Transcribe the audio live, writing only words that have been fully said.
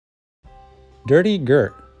Dirty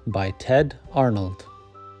Gert by Ted Arnold.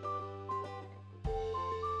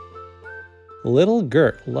 Little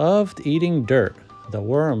Gert loved eating dirt. The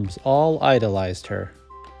worms all idolized her.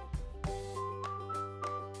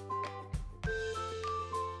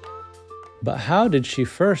 But how did she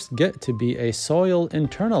first get to be a soil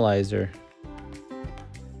internalizer?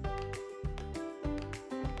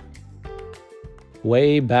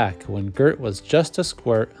 Way back when Gert was just a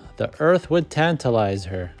squirt, the earth would tantalize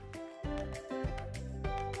her.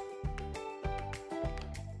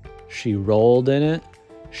 She rolled in it,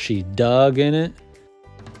 she dug in it,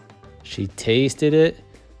 she tasted it,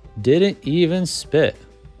 didn't even spit.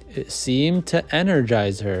 It seemed to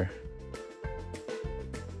energize her.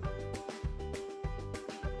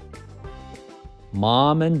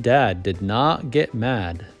 Mom and Dad did not get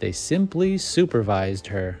mad, they simply supervised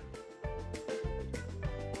her.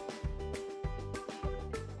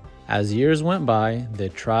 As years went by,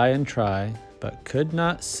 they'd try and try, but could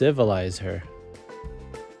not civilize her.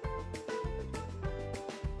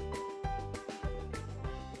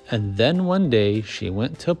 And then one day she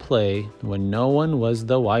went to play when no one was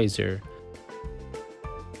the wiser.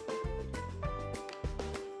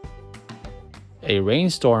 A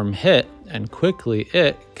rainstorm hit, and quickly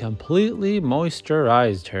it completely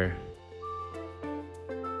moisturized her.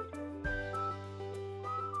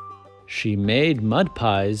 She made mud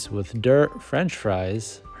pies with dirt French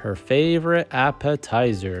fries, her favorite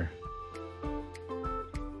appetizer.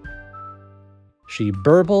 She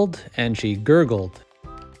burbled and she gurgled,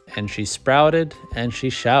 and she sprouted and she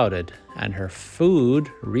shouted, and her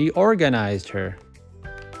food reorganized her.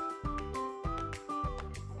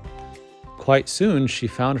 Quite soon she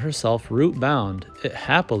found herself root-bound. It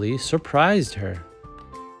happily surprised her.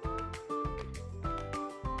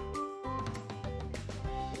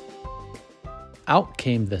 Out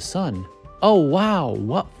came the sun. Oh wow,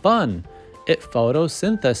 what fun! It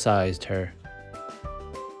photosynthesized her.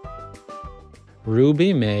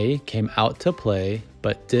 Ruby May came out to play,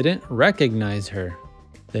 but didn't recognize her.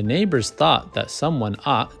 The neighbors thought that someone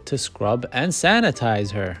ought to scrub and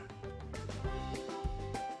sanitize her.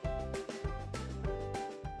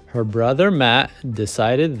 Her brother Matt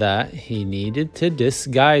decided that he needed to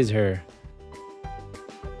disguise her.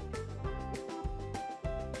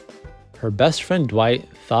 Her best friend Dwight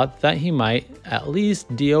thought that he might at least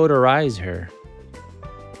deodorize her.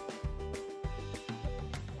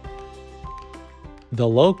 The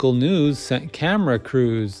local news sent camera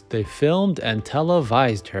crews. They filmed and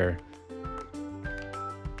televised her.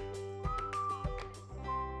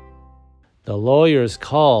 The lawyers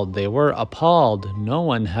called. They were appalled. No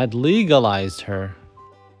one had legalized her.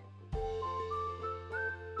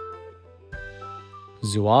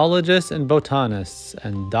 Zoologists and botanists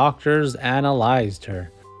and doctors analyzed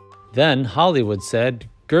her. Then Hollywood said,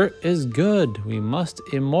 "Gert is good. We must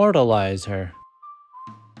immortalize her."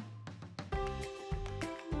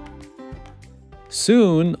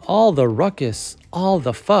 Soon, all the ruckus, all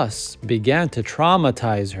the fuss began to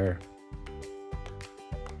traumatize her.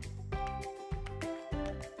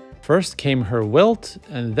 First came her wilt,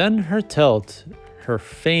 and then her tilt. Her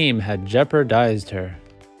fame had jeopardized her.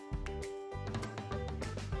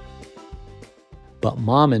 But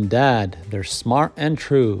Mom and Dad, they're smart and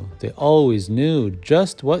true. They always knew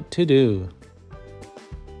just what to do.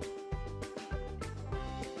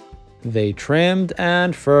 They trimmed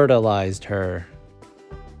and fertilized her.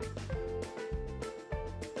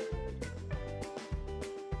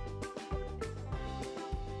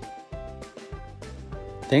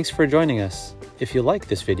 Thanks for joining us. If you like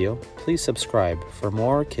this video, please subscribe for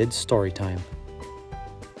more kids' story time.